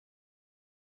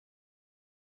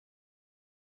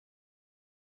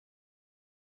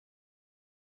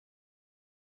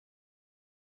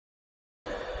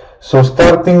So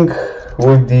starting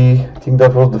with the, I think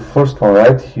that was the first one,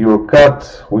 right? Euro CAD,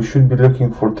 we should be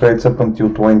looking for trades up until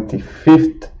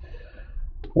 25th,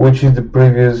 which is the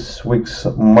previous week's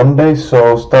Monday.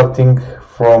 So starting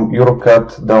from Euro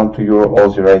CAD down to Euro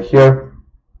Aussie right here.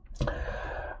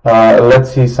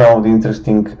 Let's see some of the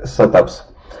interesting setups.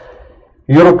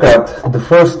 Euro CAD, the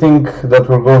first thing that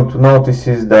we're going to notice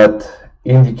is that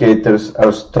indicators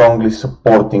are strongly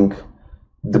supporting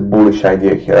the bullish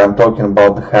idea here. I'm talking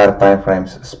about the higher time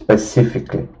frames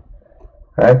specifically,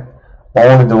 right?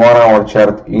 Only the 1 hour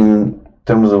chart in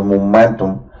terms of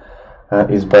momentum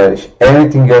is bearish.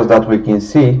 Anything else that we can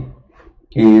see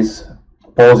is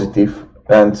positive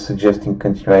and suggesting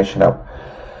continuation up.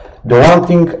 The one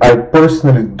thing I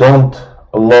personally don't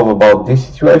love about this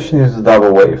situation is the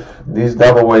double wave. This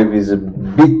double wave is a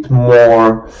bit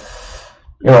more,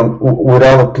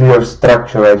 without a clear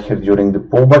structure right here during the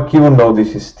pullback. Even though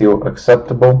this is still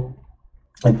acceptable,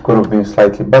 it could have been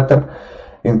slightly better.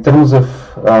 In terms of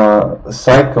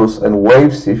cycles and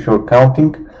waves, if you're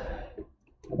counting,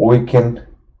 we can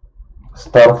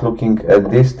start looking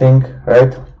at this thing,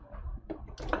 right?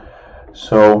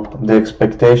 So the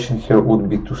expectation here would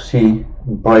be to see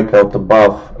breakout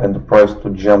above and the price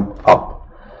to jump up.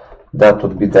 That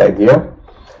would be the idea,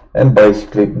 and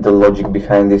basically the logic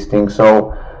behind this thing.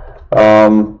 So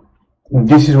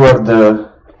this is where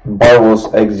the buy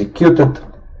was executed.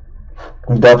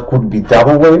 That could be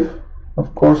double wave,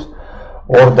 of course,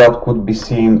 or that could be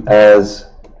seen as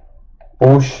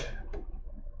push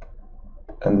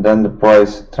and then the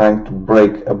price trying to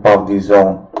break above the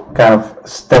zone, kind of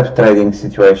step trading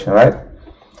situation, right?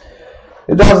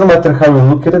 It doesn't matter how you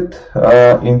look at it.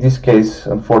 In this case,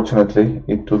 unfortunately,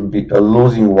 it would be a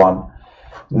losing one.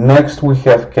 Next we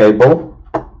have cable,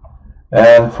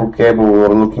 and for cable we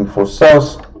were looking for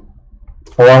sells.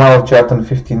 1 hour chart and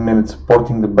 15 minutes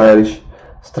supporting the bearish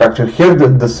structure. Here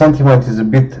the sentiment is a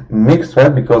bit mixed,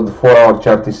 right? Because the 4 hour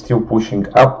chart is still pushing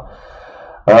up.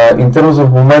 In terms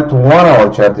of momentum, 1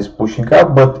 hour chart is pushing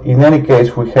up, but in any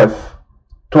case we have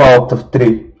 2 out of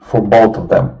 3 for both of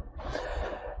them.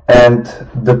 And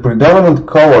the predominant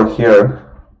color here,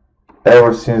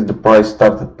 ever since the price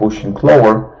started pushing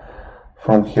lower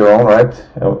from here on, right,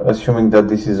 assuming that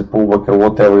this is a pullback or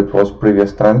whatever it was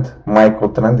previous trend, micro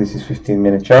trend, this is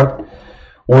 15-minute chart,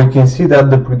 we can see that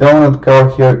the predominant color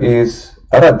here is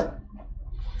red.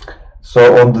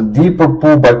 So on the deeper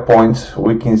pullback points,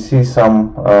 we can see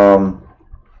some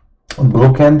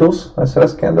blue candles,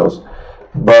 sRs candles,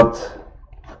 but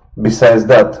besides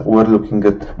that, we're looking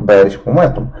at bearish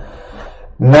momentum.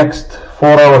 Next,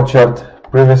 4 hour chart,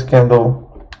 previous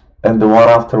candle, and the one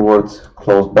afterwards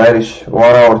closed bearish.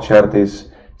 1 hour chart is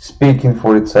speaking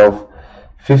for itself.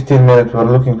 15-minute, we're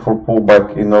looking for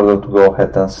pullback in order to go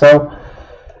ahead and sell.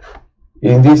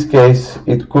 In this case,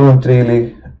 it couldn't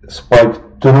really spike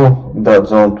through that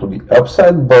zone to the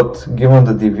upside, but given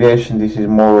the deviation, this is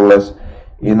more or less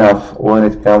enough when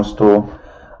it comes to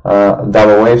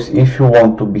double waves if you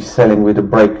want to be selling with a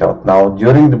breakout. Now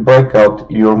during the breakout,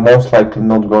 you're most likely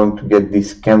not going to get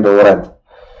this candle red.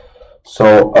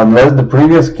 So unless the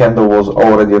previous candle was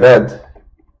already red,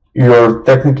 you're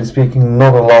technically speaking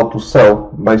not allowed to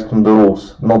sell based on the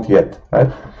rules, not yet,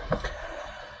 right?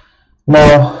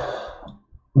 Now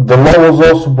the low was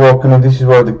also broken, and this is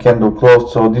where the candle closed,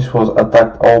 so this was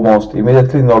attacked almost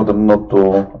immediately in order not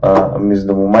to miss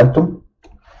the momentum.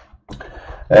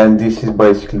 And this is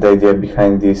basically the idea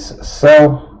behind this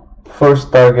sell.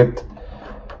 First target,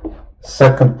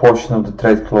 second portion of the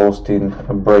trade closed in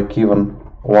a break even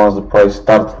once the price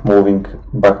started moving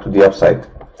back to the upside.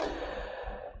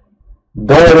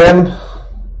 Dollar yen,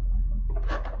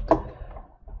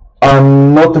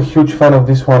 I'm not a huge fan of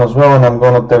this one as well, and I'm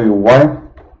gonna tell you why.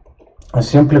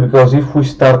 Simply because if we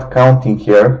start counting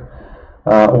here,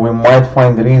 we might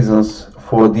find reasons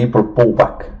for a deeper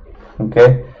pullback,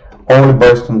 okay? Only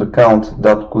based on the count,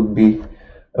 that could be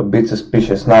a bit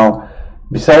suspicious. Now,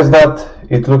 besides that,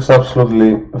 it looks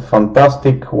absolutely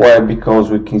fantastic. Why? Because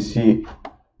we can see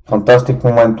fantastic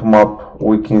momentum up.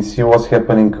 We can see what's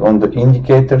happening on the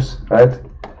indicators, right?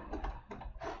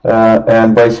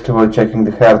 And basically we're checking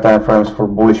the higher time frames for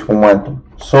bullish momentum.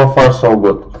 So far, so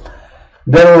good.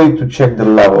 Then we need to check the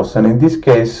levels, and in this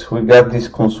case we got this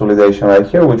consolidation right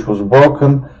here, which was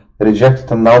broken,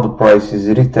 rejected, and now the price is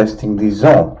retesting this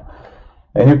zone.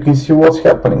 And you can see what's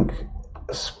happening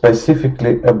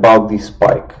specifically about this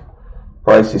spike.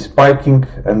 Price is spiking,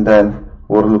 and then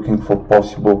we're looking for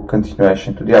possible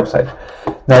continuation to the upside.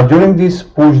 Now during this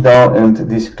push down and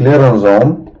this clearance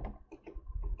zone,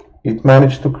 it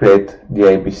managed to create the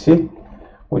ABC,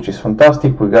 which is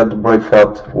fantastic. We got the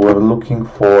breakout. We're looking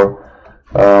for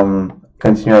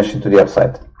continuation to the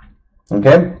upside.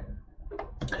 Okay,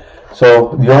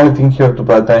 so the only thing here to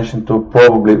pay attention to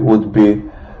probably would be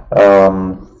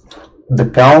the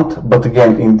count, but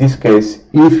again, in this case,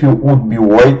 if you would be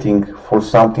waiting for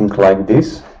something like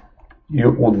this,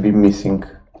 you would be missing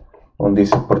on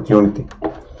this opportunity.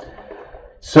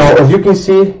 So as you can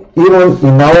see, even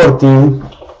in our team,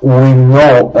 we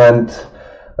know and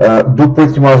do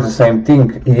pretty much the same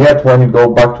thing, yet when you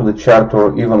go back to the chart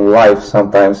or even live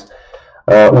sometimes,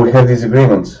 we have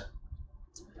disagreements.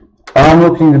 I'm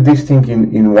looking at this thing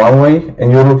in one way,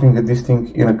 and you're looking at this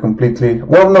thing in a completely,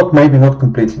 well, maybe not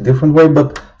completely different way,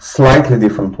 but slightly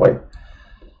different way.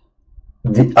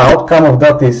 The outcome of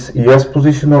that is yes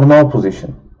position or no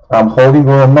position. I'm holding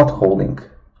or I'm not holding,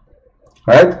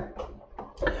 right?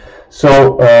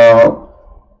 So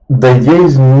the idea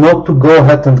is not to go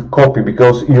ahead and copy,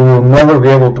 because you will never be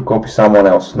able to copy someone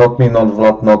else. Not me, not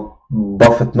Vlad, not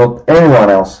Buffett, not anyone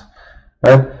else,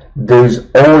 right? There is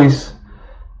always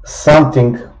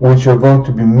something which you're going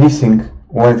to be missing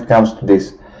when it comes to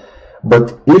this.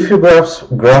 But if you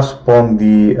grasp on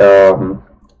the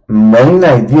main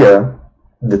idea,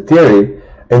 the theory,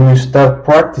 and you start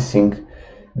practicing,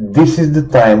 this is the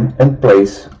time and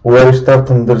place where you start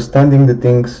understanding the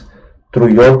things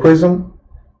through your prism,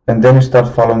 and then you start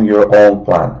following your own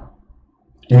plan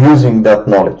using that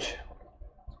knowledge.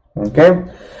 Okay,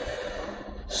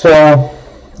 so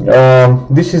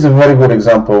this is a very good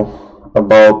example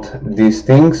about these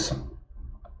things.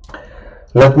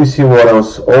 Let me see what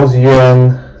else.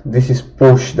 Aussie, this is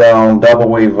push down, double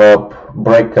wave up,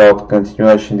 breakout,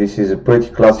 continuation. This is a pretty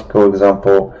classical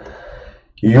example.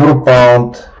 Euro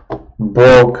pound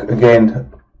broke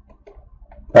again.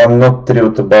 I'm not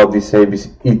thrilled about this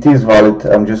ABC. It is valid,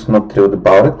 I'm just not thrilled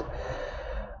about it.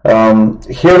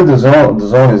 Here the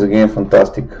zone is again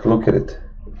fantastic. Look at it.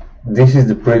 This is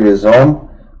the previous zone.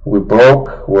 We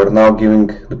broke. We're now giving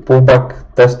the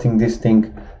pullback, testing this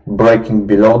thing, breaking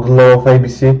below the low of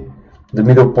ABC, the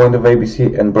middle point of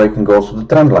ABC, and breaking also the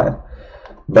trend line.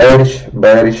 Bearish,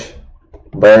 bearish,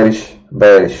 bearish,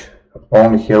 bearish.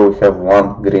 Only here we have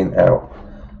one green arrow.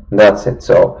 That's it.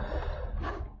 So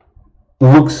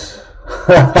looks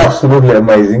absolutely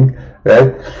amazing,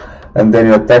 right? And then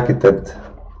you attack it and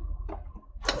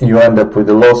you end up with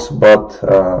a loss, but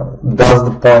that's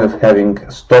the point of having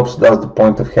stops, that's the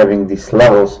point of having these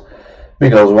levels,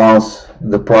 because once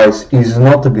the price is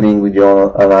not agreeing with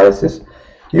your analysis,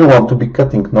 you want to be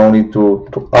cutting. No need to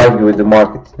argue with the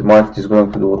market. The market is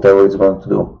going to do whatever it's going to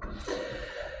do.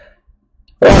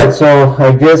 Alright, so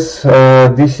I guess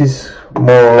this is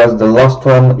more or less the last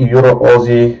one. Euro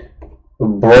Aussie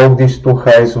broke these two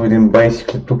highs within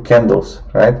basically two candles,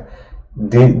 right?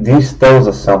 This tells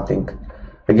us something.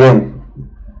 Again,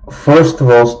 first of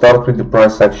all, start with the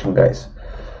price action, guys.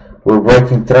 We're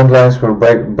breaking trend lines, we're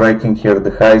breaking here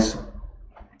the highs,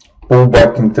 pull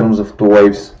back in terms of two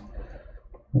waves.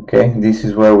 Okay, this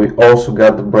is where we also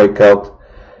got the breakout.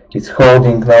 It's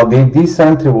holding. Now this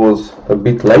entry was a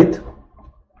bit late,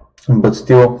 but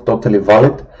still totally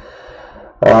valid.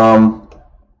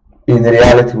 In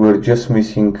reality, we're just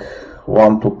missing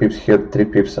 1-2 pips here, 3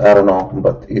 pips, I don't know,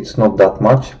 but it's not that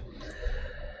much.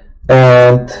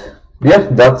 And yeah,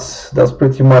 that's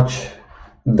pretty much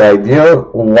the idea.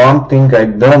 One thing I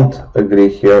don't agree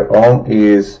here on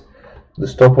is the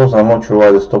stop loss. I'm not sure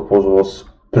why the stop loss was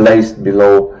placed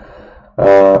below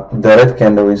the red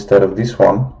candle instead of this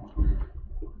one.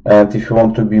 And if you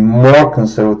want to be more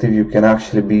conservative, you can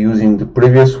actually be using the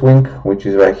previous swing, which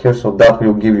is right here. So that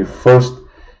will give you first,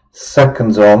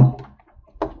 second zone,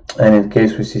 and in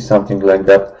case we see something like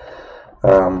that,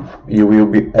 you will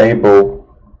be able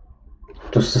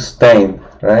to sustain,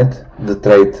 right, the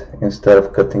trade instead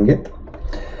of cutting it.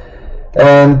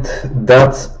 And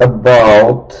that's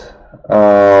about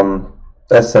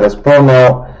SRS Pro.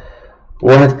 Now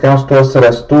when it comes to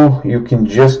SRS2, you can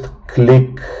just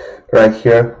click right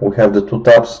here. We have the two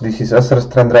tabs. This is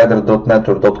srstrendrider.net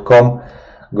or .com.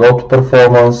 Go to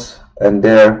performance, and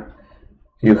there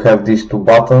you have these two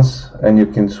buttons, and you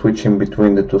can switch in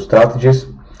between the two strategies.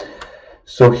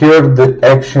 So here the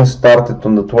action started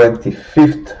on the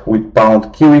 25th with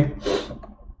pound kiwi,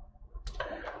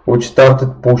 which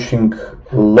started pushing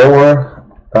lower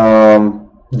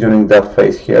during that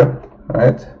phase here,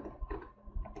 right?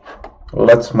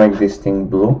 Let's make this thing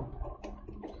blue.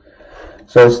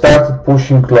 So it started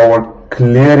pushing lower,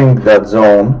 clearing that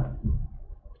zone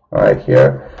right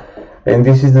here, and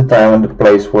this is the time and the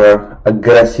place where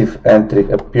aggressive entry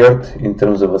appeared in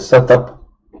terms of a setup.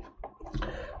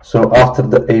 So after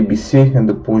the ABC and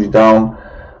the push down,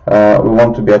 we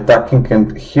want to be attacking,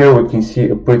 and here we can see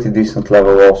a pretty decent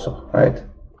level also, right?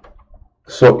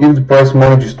 So if the price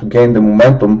manages to gain the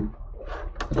momentum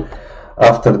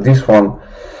after this one,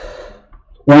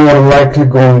 we are likely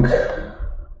going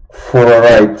for a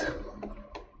ride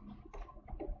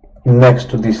next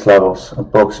to these levels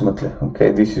approximately.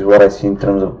 Okay, this is what I see in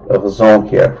terms of a zone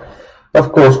here.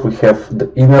 Of course, we have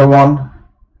the inner one,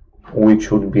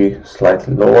 which would be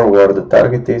slightly lower, where the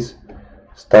target is,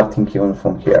 starting even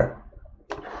from here.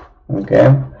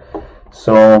 Okay,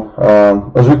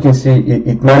 so as we can see,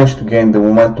 it managed to gain the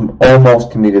momentum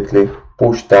almost immediately,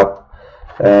 pushed up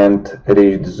and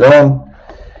reached the zone.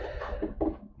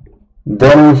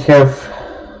 Then we have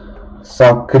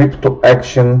some crypto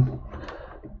action,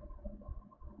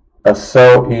 a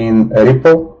sell in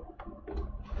Ripple.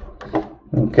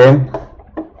 Okay,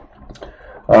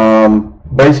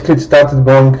 basically it started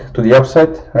going to the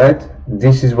upside, right?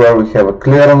 This is where we have a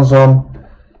clearance zone.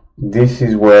 This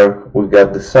is where we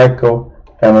got the cycle,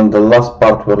 and on the last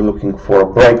part we're looking for a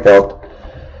breakout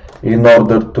in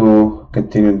order to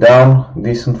continue down.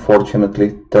 This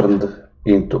unfortunately turned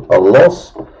into a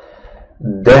loss.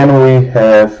 Then we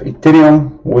have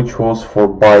Ethereum, which was for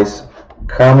buys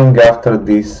coming after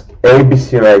this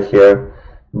ABC right here,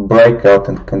 breakout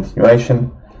and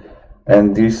continuation,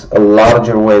 and this a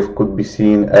larger wave could be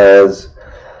seen as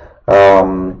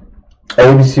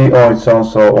ABC on its own.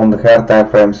 So on the higher time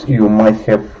frames you might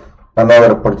have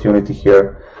another opportunity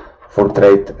here for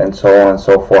trade, and so on and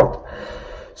so forth.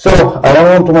 So I don't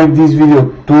want to make this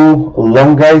video too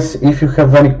long, guys. If you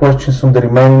have any questions on the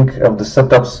remaining of the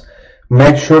setups,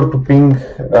 make sure to ping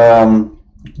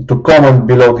to comment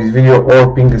below this video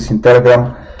or ping us in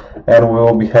Telegram, and we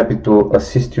will be happy to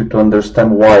assist you to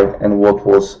understand why and what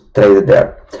was traded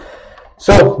there.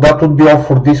 So that would be all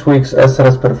for this week's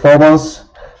sRs performance.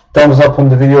 Thumbs up on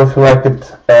the video if you liked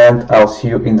it, and I'll see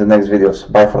you in the next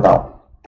videos. Bye for now.